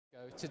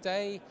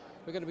Today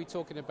we're going to be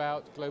talking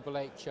about global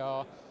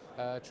HR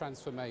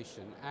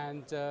transformation,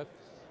 and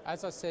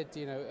as I said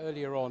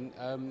earlier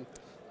on,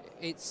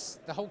 it's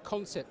the whole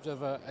concept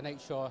of an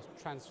HR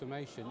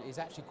transformation is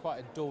actually quite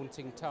a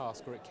daunting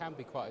task, or it can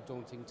be quite a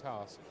daunting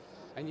task,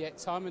 and yet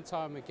time and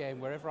time again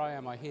wherever I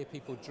am I hear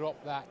people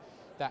drop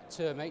that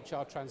term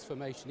HR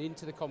transformation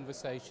into the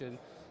conversation,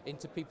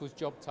 into people's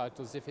job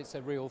titles, if it's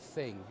a real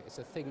thing. It's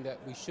a thing that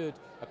we should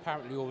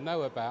apparently all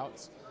know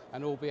about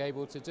and all be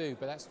able to do,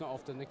 but that's not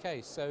often the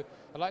case. So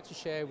I'd like to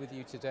share with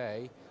you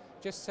today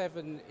just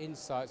 7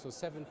 insights or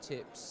 7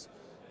 tips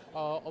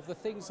of the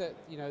things that,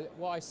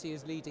 what I see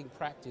as leading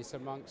practice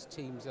amongst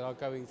teams that are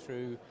going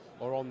through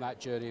or on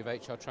that journey of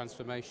HR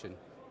transformation.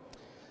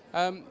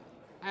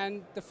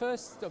 And the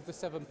first of the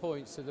 7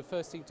 points, so the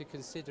first thing to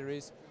consider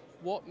is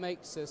what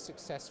makes a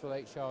successful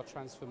HR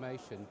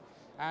transformation.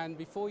 And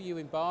before you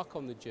embark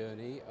on the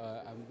journey,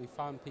 and we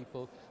find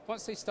people,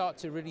 once they start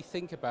to really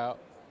think about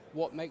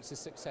what makes a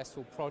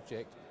successful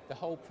project, the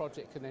whole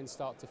project can then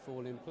start to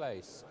fall in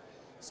place.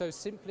 So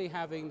simply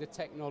having the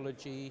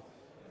technology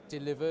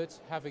delivered,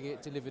 having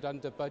it delivered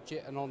under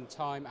budget and on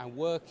time and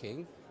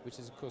working, which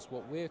is of course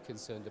what we're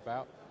concerned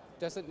about,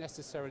 doesn't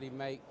necessarily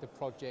make the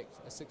project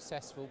a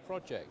successful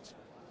project.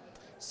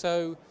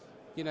 So,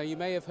 you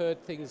may have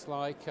heard things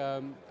like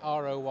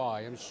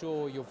ROI. I'm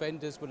sure your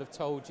vendors will have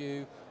told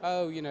you,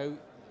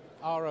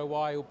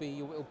 ROI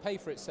will pay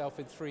for itself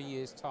in 3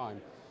 years' time.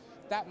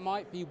 That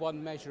might be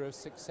one measure of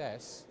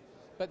success,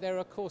 but there are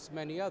of course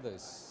many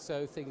others.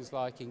 So things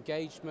like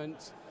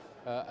engagement,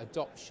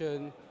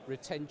 adoption,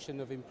 retention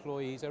of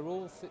employees are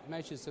all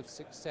measures of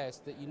success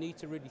that you need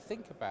to really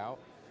think about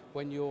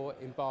when you're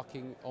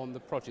embarking on the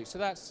project. So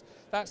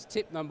that's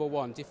tip number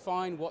 1,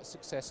 define what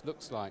success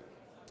looks like.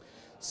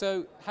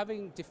 So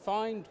having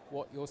defined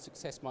what your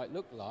success might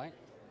look like,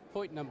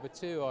 point number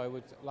 2 I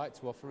would like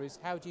to offer is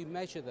how do you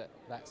measure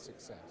that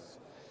success?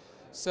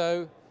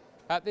 So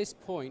at this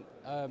point,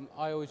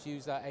 I always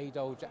use that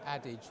age-old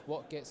adage,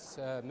 what gets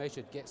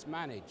measured gets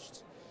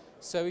managed.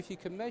 So if you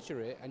can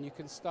measure it and you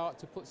can start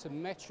to put some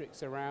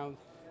metrics around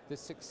the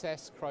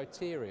success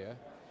criteria,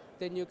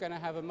 then you're going to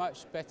have a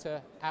much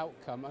better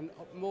outcome and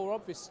more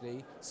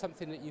obviously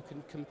something that you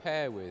can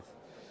compare with.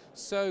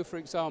 So for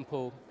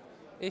example,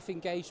 if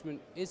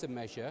engagement is a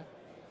measure,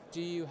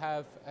 do you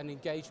have an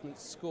engagement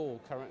score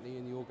currently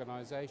in the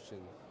organisation?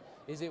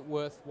 Is it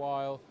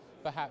worthwhile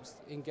perhaps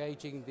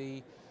engaging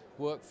the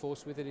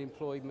workforce with an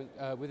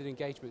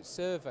engagement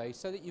survey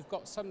so that you've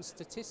got some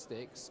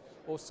statistics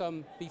or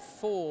some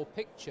before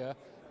picture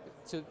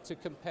to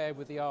compare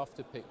with the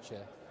after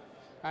picture?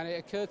 And it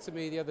occurred to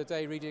me the other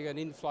day reading an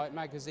in-flight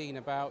magazine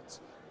about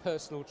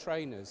personal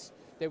trainers.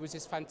 There was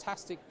this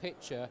fantastic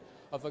picture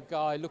of a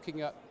guy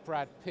looking at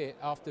Brad Pitt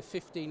after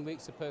 15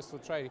 weeks of personal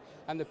training,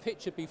 and the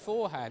picture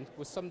beforehand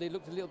was somebody who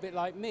looked a little bit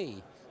like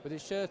me with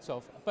his shirt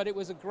off, but it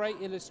was a great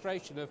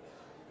illustration of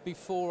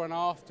before and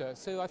after.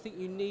 So I think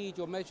you need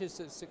your measures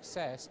of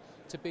success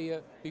to be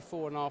a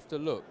before and after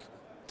look.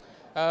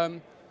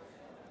 And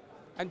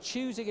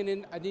choosing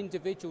an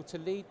individual to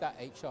lead that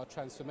HR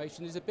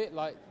transformation is a bit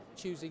like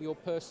choosing your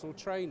personal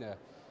trainer.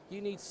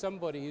 You need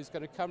somebody who's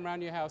going to come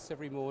around your house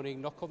every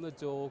morning, knock on the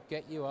door,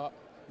 get you up,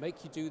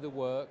 make you do the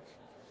work.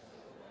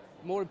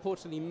 More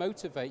importantly,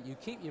 motivate you,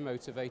 keep you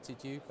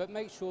motivated, but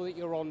make sure that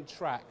you're on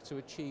track to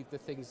achieve the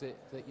things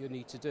that you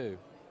need to do.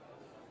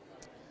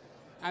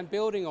 And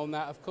building on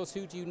that, of course,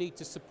 who do you need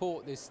to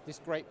support this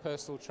great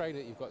personal trainer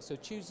that you've got? So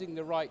choosing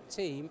the right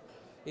team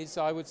is,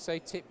 I would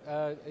say,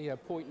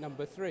 point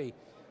number 3.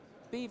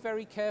 Be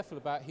very careful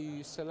about who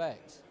you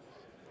select.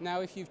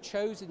 Now, if you've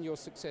chosen your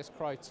success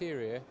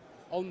criteria,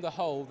 on the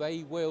whole,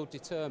 they will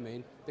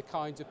determine the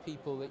kinds of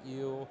people that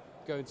you're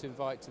going to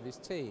invite to this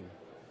team.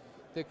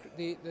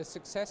 The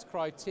success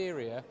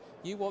criteria,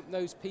 you want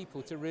those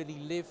people to really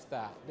live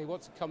that. They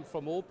want to come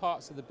from all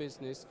parts of the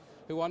business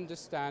who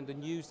understand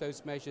and use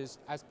those measures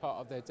as part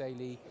of their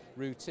daily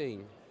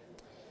routine.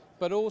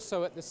 But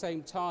also at the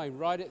same time,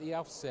 right at the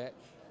outset,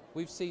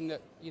 we've seen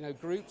that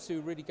groups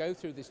who really go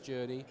through this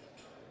journey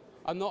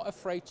are not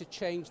afraid to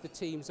change the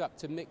teams up,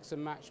 to mix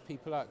and match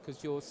people up,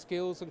 because your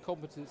skills and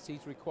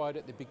competencies required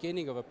at the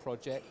beginning of a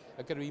project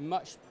are going to be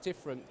much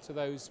different to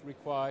those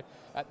required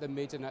at the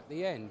mid and at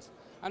the end.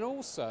 And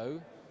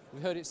also,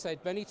 we've heard it said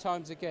many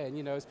times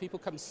again, as people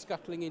come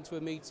scuttling into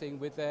a meeting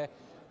with their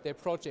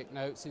project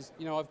notes, is,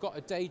 I've got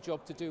a day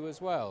job to do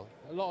as well.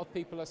 A lot of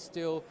people are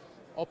still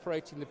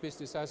operating the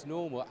business as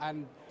normal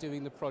and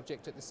doing the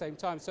project at the same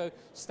time. So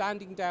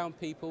standing down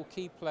people,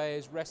 key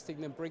players,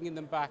 resting them, bringing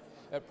them back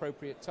at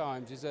appropriate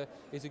times is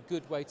a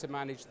good way to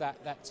manage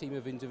that team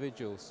of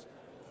individuals.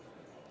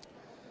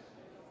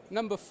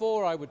 Number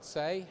 4, I would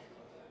say,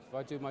 if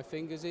I do my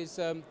fingers, is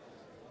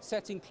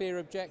setting clear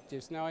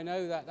objectives. Now I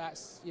know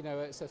that's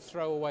it's a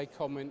throwaway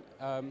comment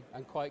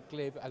and quite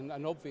glib and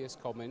an obvious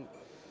comment,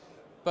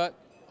 but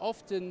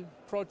often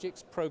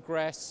projects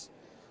progress,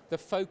 the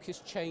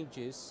focus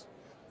changes,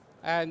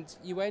 and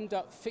you end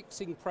up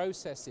fixing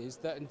processes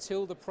that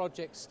until the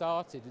project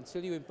started,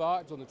 until you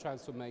embarked on the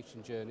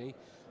transformation journey,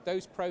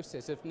 those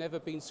processes have never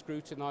been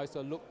scrutinised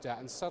or looked at,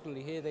 and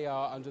suddenly here they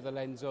are under the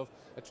lens of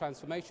a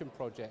transformation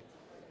project.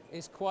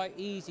 It's quite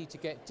easy to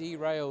get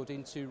derailed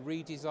into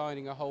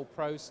redesigning a whole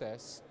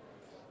process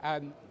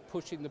and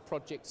pushing the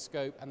project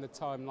scope and the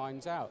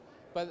timelines out.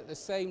 But at the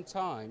same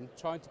time,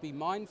 trying to be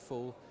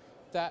mindful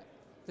that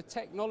the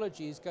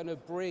technology is going to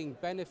bring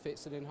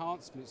benefits and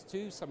enhancements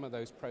to some of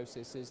those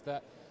processes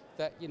that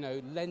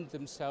lend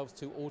themselves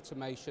to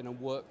automation and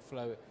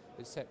workflow,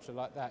 etc.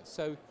 like that.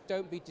 So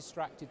don't be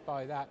distracted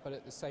by that, but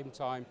at the same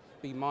time,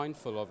 be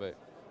mindful of it.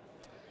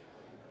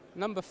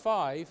 Number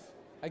 5,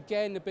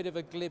 again, a bit of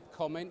a glib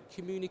comment,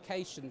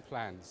 communication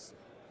plans.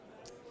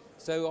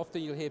 So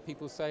often you'll hear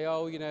people say,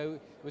 oh,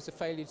 it was a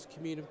failure to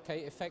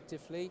communicate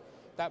effectively.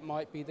 That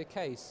might be the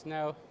case.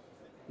 Now,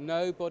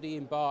 nobody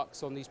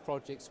embarks on these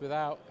projects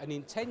without an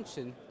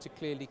intention to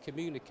clearly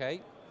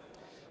communicate.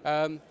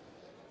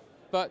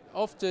 But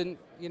often,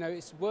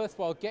 it's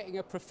worthwhile getting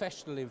a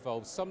professional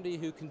involved, somebody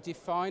who can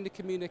define a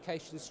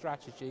communication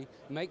strategy,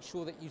 make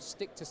sure that you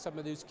stick to some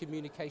of those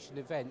communication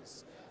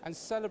events and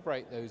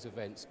celebrate those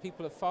events.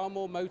 People are far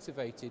more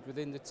motivated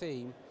within the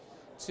team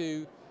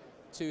to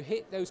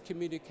hit those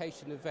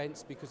communication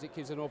events because it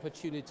gives an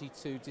opportunity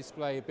to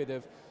display a bit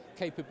of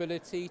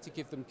capability, to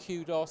give them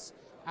kudos,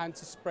 and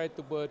to spread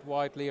the word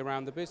widely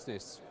around the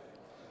business.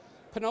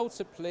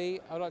 Penultimately,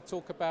 I'd like to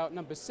talk about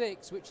number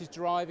 6, which is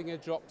driving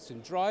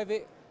adoption. Drive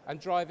it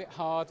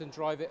hard and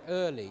drive it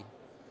early.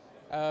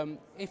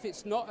 If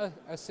it's not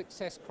a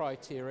success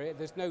criteria,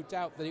 there's no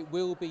doubt that it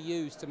will be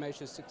used to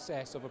measure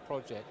success of a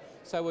project.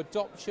 So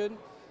adoption,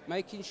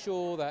 making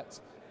sure that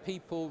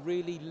people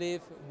really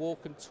live,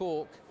 walk and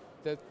talk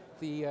the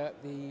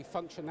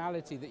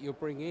functionality that you're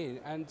bringing in.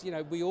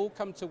 And we all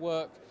come to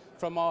work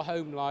from our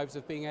home lives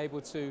of being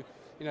able to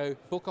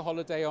book a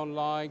holiday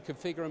online,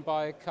 configure and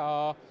buy a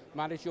car,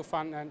 manage your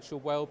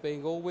financial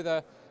well-being, all with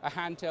a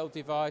handheld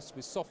device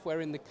with software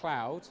in the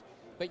cloud.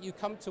 But you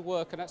come to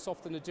work and that's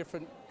often a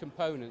different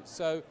component.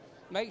 So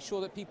make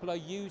sure that people are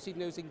using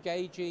those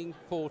engaging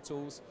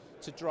portals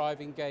to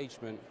drive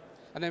engagement.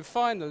 And then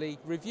finally,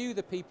 review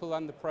the people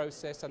and the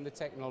process and the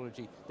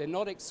technology. They're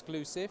not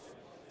exclusive.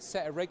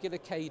 Set a regular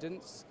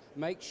cadence.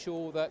 Make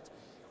sure that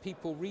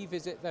people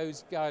revisit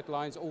those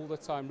guidelines all the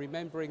time,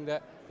 remembering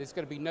that there's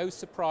going to be no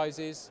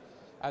surprises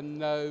and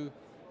no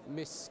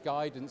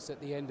misguidance at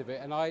the end of it.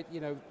 And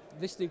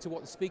listening to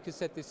what the speaker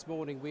said this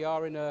morning, we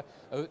are in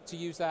to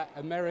use that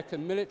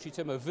American military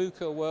term, a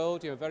VUCA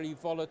world, very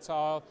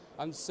volatile,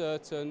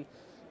 uncertain,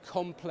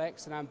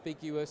 complex and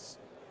ambiguous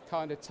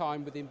kind of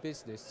time within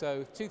business.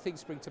 So 2 things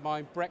spring to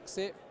mind,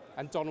 Brexit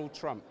and Donald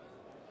Trump.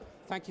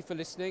 Thank you for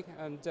listening,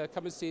 and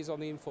come and see us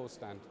on the Infor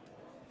stand.